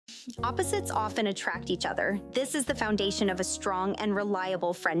Opposites often attract each other. This is the foundation of a strong and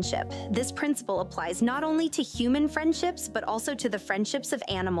reliable friendship. This principle applies not only to human friendships, but also to the friendships of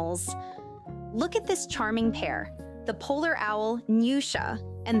animals. Look at this charming pair, the polar owl, Nusha,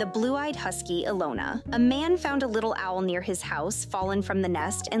 and the blue-eyed husky, Ilona. A man found a little owl near his house, fallen from the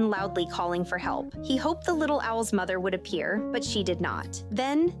nest, and loudly calling for help. He hoped the little owl's mother would appear, but she did not.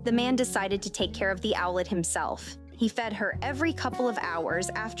 Then, the man decided to take care of the owlet himself. He fed her every couple of hours.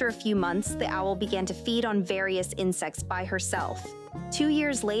 After a few months, the owl began to feed on various insects by herself. 2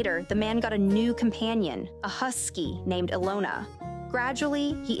 years later, the man got a new companion, a husky named Ilona.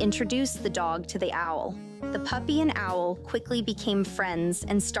 Gradually, he introduced the dog to the owl. The puppy and owl quickly became friends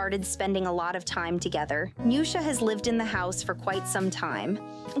and started spending a lot of time together. Nusha has lived in the house for quite some time.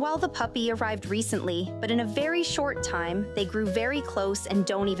 While the puppy arrived recently, but in a very short time, they grew very close and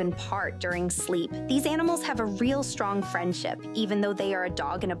don't even part during sleep. These animals have a real strong friendship. Even though they are a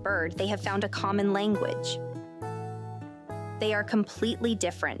dog and a bird, they have found a common language. They are completely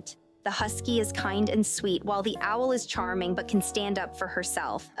different. The husky is kind and sweet, while the owl is charming but can stand up for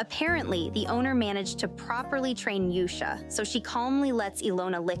herself. Apparently, the owner managed to properly train Nusha, so she calmly lets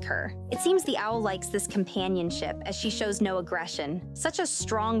Ilona lick her. It seems the owl likes this companionship, as she shows no aggression. Such a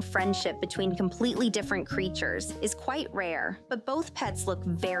strong friendship between completely different creatures is quite rare, but both pets look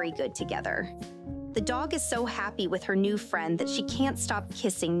very good together. The dog is so happy with her new friend that she can't stop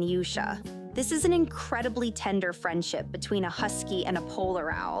kissing Nusha. This is an incredibly tender friendship between a husky and a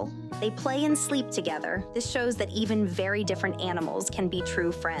polar owl. They play and sleep together. This shows that even very different animals can be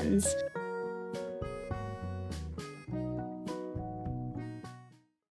true friends.